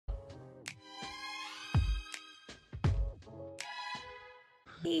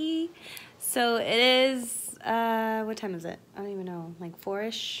Hey. So it is, what time is it? I don't even know, like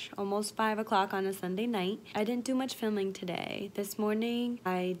 4-ish, almost 5 o'clock on a Sunday night. I didn't do much filming today. This morning,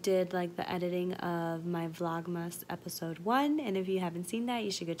 I did like the editing of my Vlogmas episode 1, and if you haven't seen that, you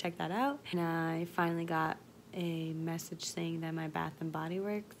should go check that out. And I finally got a message saying that my Bath & Body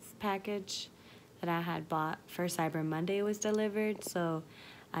Works package that I had bought for Cyber Monday was delivered, so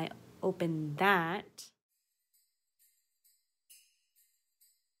I opened that.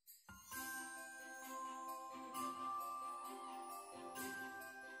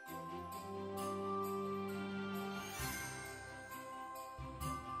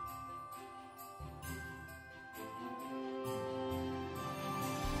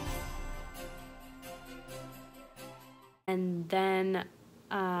 And then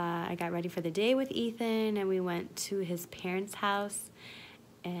I got ready for the day with Ethan, and we went to his parents' house.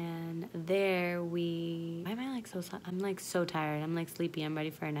 And there why am I like so, I'm like so tired. I'm like sleepy. I'm ready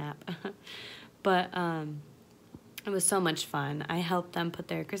for a nap. But it was so much fun. I helped them put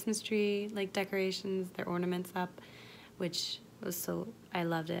their Christmas tree like decorations, their ornaments up, which was so, I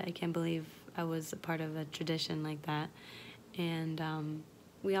loved it. I can't believe I was a part of a tradition like that. And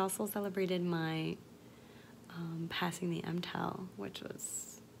we also celebrated my passing the MTEL, which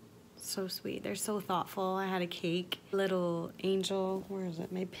was so sweet. They're so thoughtful. I had a cake, little angel, where is it?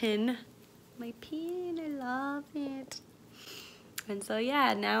 My pin, I love it. And so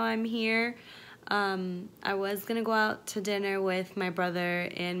yeah, now I'm here. I was gonna go out to dinner with my brother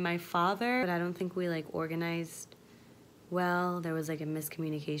and my father, but I don't think we like organized well. There was like a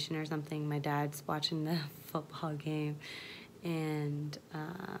miscommunication or something. My dad's watching the football game, and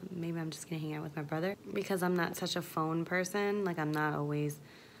maybe I'm just gonna hang out with my brother because I'm not such a phone person. Like, I'm not always,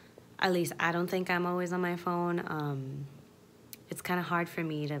 at least I don't think I'm always on my phone. It's kind of hard for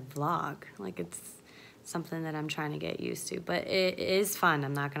me to vlog. Like, it's something that I'm trying to get used to, but it is fun.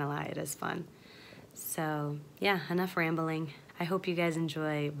 I'm not gonna lie, it is fun. So yeah, enough rambling. I hope you guys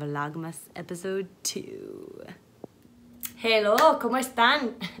enjoy Vlogmas episode 2. Hello, ¿cómo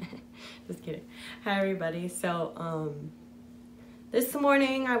están? Just kidding. Hi everybody. So this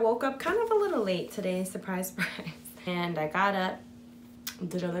morning I woke up kind of a little late today, surprise, surprise. And I got up,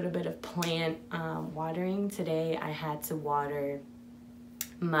 did a little bit of plant watering. Today I had to water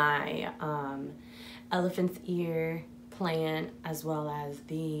my elephant's ear plant, as well as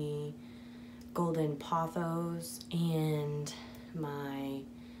the golden pothos and my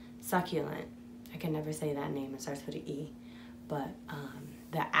succulent. I can never say that name, it starts with an E. But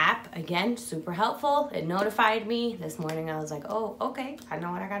the app, again, super helpful. It notified me. This morning I was like, oh, okay, I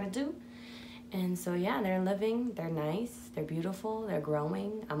know what I gotta do. And so yeah, they're living, they're nice, they're beautiful, they're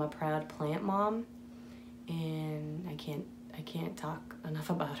growing. I'm a proud plant mom, and I can't talk enough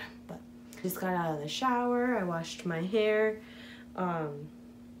about them. But just got out of the shower, I washed my hair,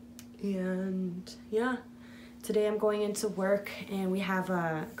 and yeah, today I'm going into work, and we have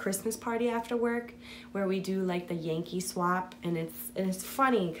a Christmas party after work where we do like the Yankee swap, and it's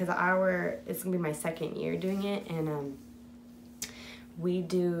funny because it's gonna be my second year doing it, and we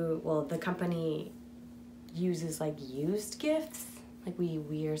do, well, the company uses like used gifts. Like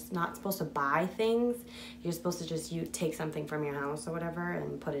we are not supposed to buy things. You're supposed to just take something from your house or whatever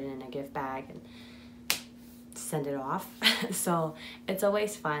and put it in a gift bag and send it off. So it's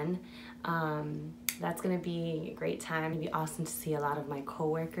always fun. That's gonna be a great time. It'd be awesome to see a lot of my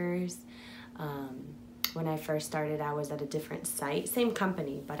coworkers. When I first started, I was at a different site, same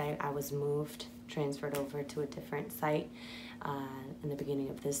company, but I was transferred over to a different site in the beginning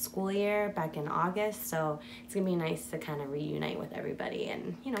of this school year, back in August. So it's gonna be nice to kind of reunite with everybody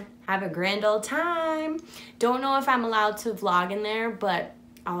and, you know, have a grand old time. Don't know if I'm allowed to vlog in there, but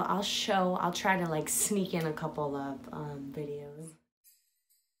I'll try to like sneak in a couple of videos.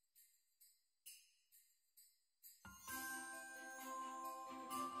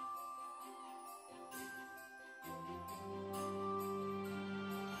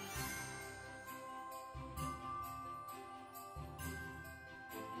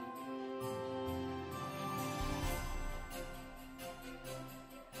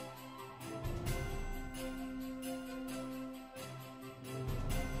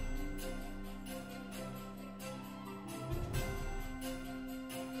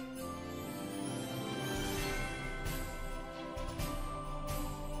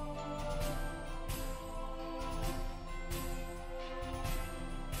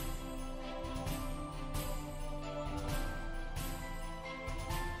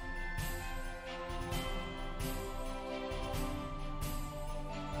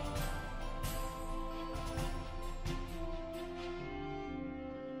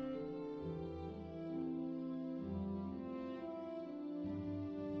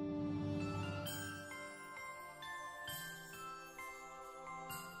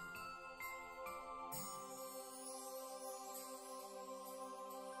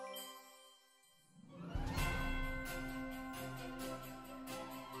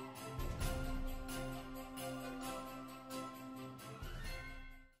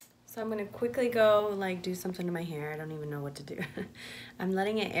 So I'm gonna quickly go like do something to my hair. I don't even know what to do. I'm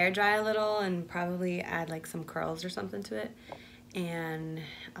letting it air dry a little and probably add like some curls or something to it. And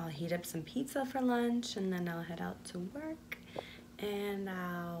I'll heat up some pizza for lunch and then I'll head out to work and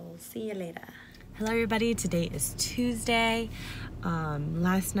I'll see you later. Hello everybody, today is Tuesday.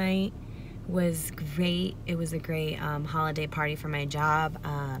 Last night was great. It was a great holiday party for my job.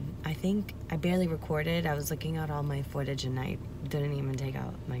 I think I barely recorded. I was looking at all my footage and I didn't even take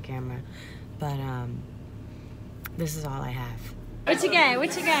out my camera. But this is all I have. What you get?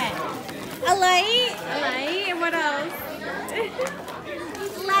 What you get? A light. A light. And what else?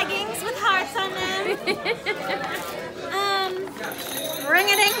 Leggings with hearts on them.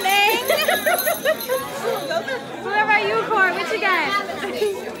 Ring-a-ding-ding. What about you, Cor? What you got?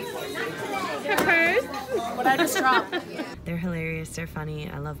 Peppers. What I just dropped. They're hilarious. They're funny.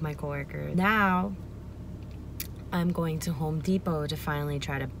 I love my coworkers. Now, I'm going to Home Depot to finally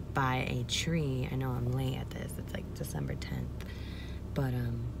try to buy a tree. I know I'm late at this. It's like December 10th. But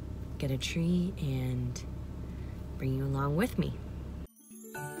get a tree and bring you along with me.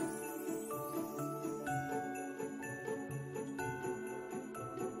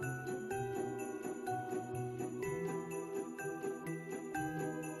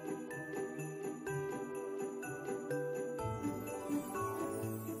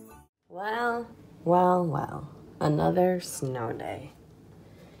 Well, another snow day.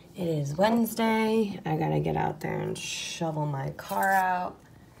 It is Wednesday. I gotta get out there and shovel my car out.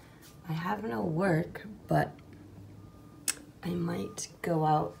 I have no work, but I might go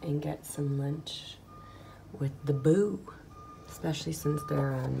out and get some lunch with the boo, especially since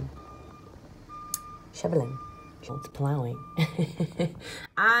they're shoveling. It's plowing.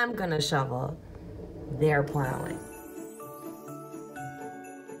 I'm gonna shovel. They're plowing.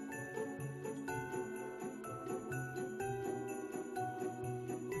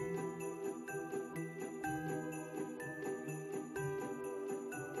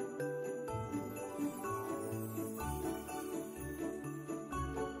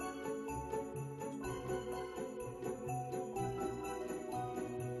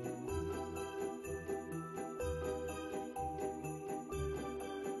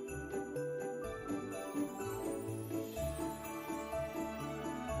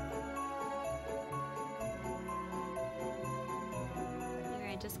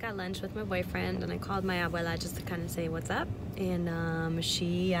 Just got lunch with my boyfriend and I called my abuela just to kind of say what's up, and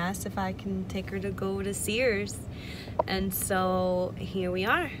she asked if I can take her to go to Sears, and so here we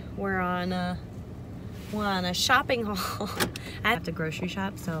are. We're on a shopping haul. I have to grocery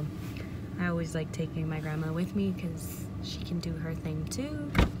shop, so I always like taking my grandma with me because she can do her thing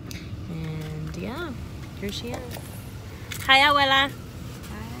too. And yeah, here she is. Hi abuela.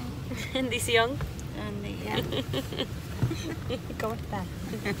 Hi. Bendición. Yeah. Go with that.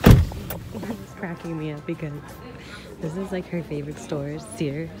 It's cracking me up because this is like her favorite store,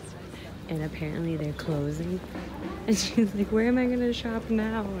 Sears, and apparently they're closing. And she's like, where am I gonna shop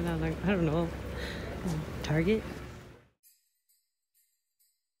now? And I'm like, I don't know. Target?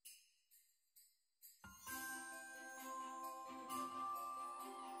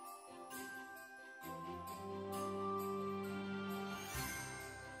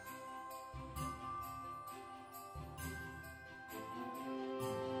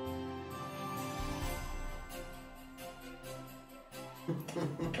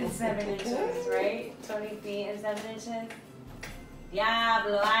 It's 7 inches, right? 20 feet and 7 inches?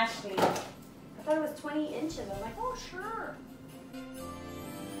 Diablo, Ashley. I thought it was 20 inches. I'm like, oh, sure.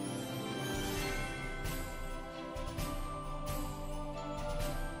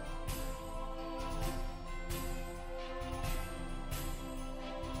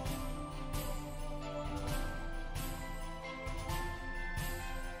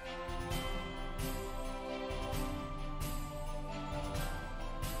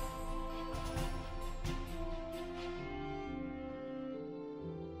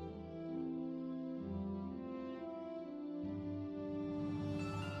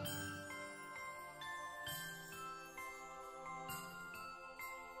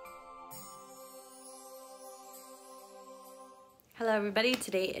 Hello everybody,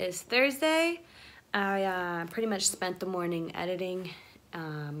 today is Thursday. I pretty much spent the morning editing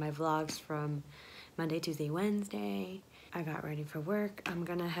my vlogs from Monday, Tuesday, Wednesday. I got ready for work. I'm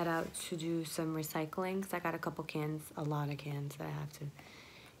gonna head out to do some recycling because I got a couple cans, a lot of cans that I have to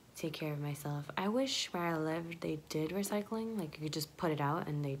take care of myself. I wish where I lived they did recycling, like you could just put it out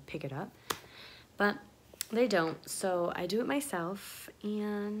and they pick it up, but they don't. So I do it myself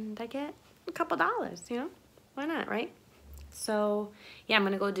and I get a couple dollars, you know? Why not, right? So yeah, I'm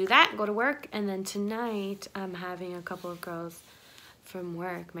gonna go do that, go to work, and then tonight I'm having a couple of girls from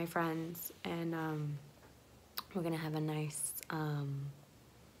work, my friends, and we're gonna have a nice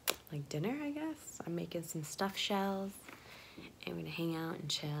like dinner, I guess. I'm making some stuffed shells, and we're gonna hang out and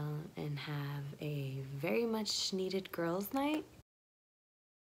chill and have a very much needed girls' night.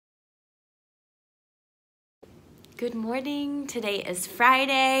 Good morning. Today is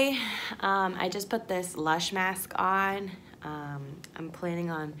Friday. I just put this Lush mask on. I'm planning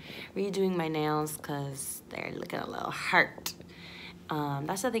on redoing my nails because they're looking a little hurt.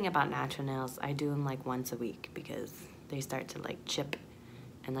 That's the thing about natural nails. I do them like once a week because they start to like chip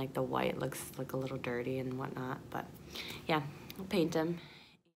and like the white looks like a little dirty and whatnot. But yeah, I'll paint them.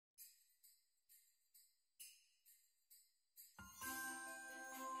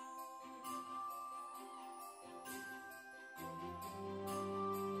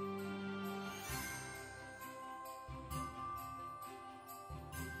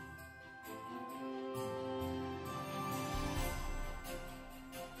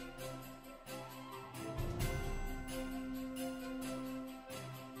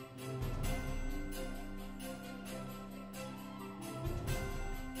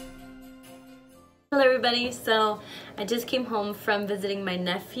 Hello everybody, so I just came home from visiting my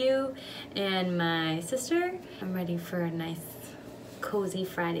nephew and my sister. I'm ready for a nice cozy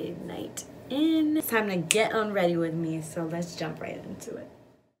Friday night in. It's time to get on ready with me, so let's jump right into it.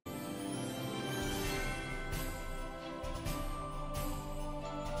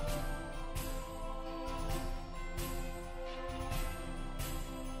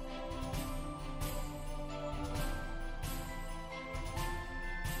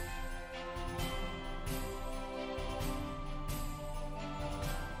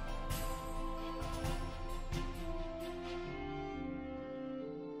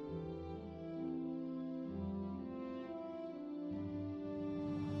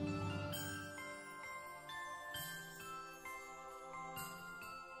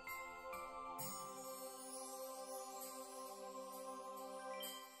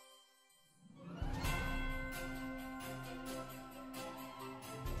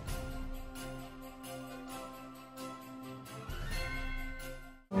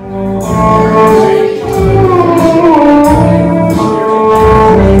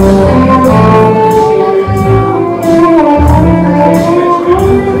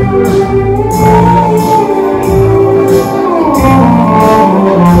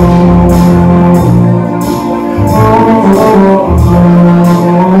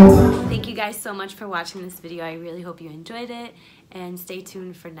 So much for watching this video. I really hope you enjoyed it, and stay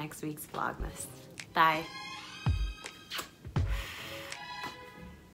tuned for next week's Vlogmas. Bye.